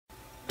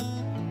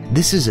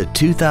This is a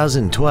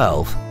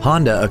 2012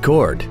 Honda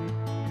Accord.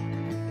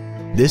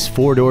 This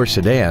four-door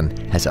sedan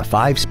has a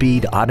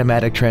 5-speed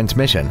automatic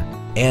transmission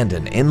and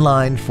an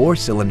inline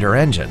 4-cylinder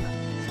engine.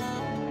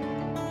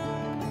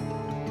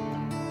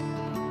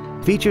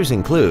 Features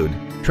include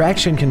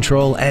traction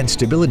control and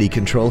stability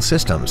control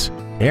systems,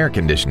 air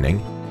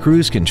conditioning,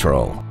 cruise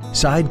control,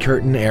 side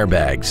curtain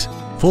airbags,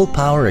 full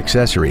power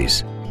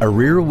accessories, a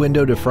rear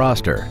window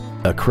defroster,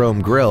 a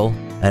chrome grille,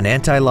 an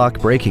anti-lock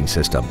braking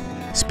system,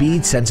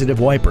 speed-sensitive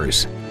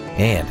wipers,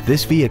 and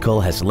this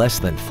vehicle has less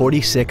than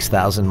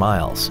 46,000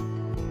 miles.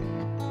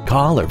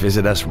 Call or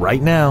visit us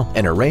right now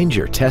and arrange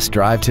your test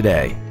drive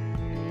today.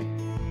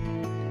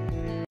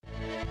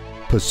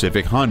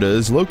 Pacific Honda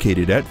is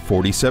located at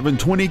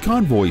 4720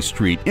 Convoy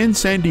Street in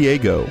San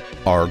Diego.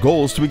 Our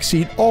goal is to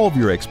exceed all of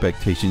your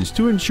expectations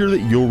to ensure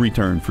that you'll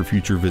return for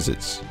future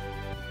visits.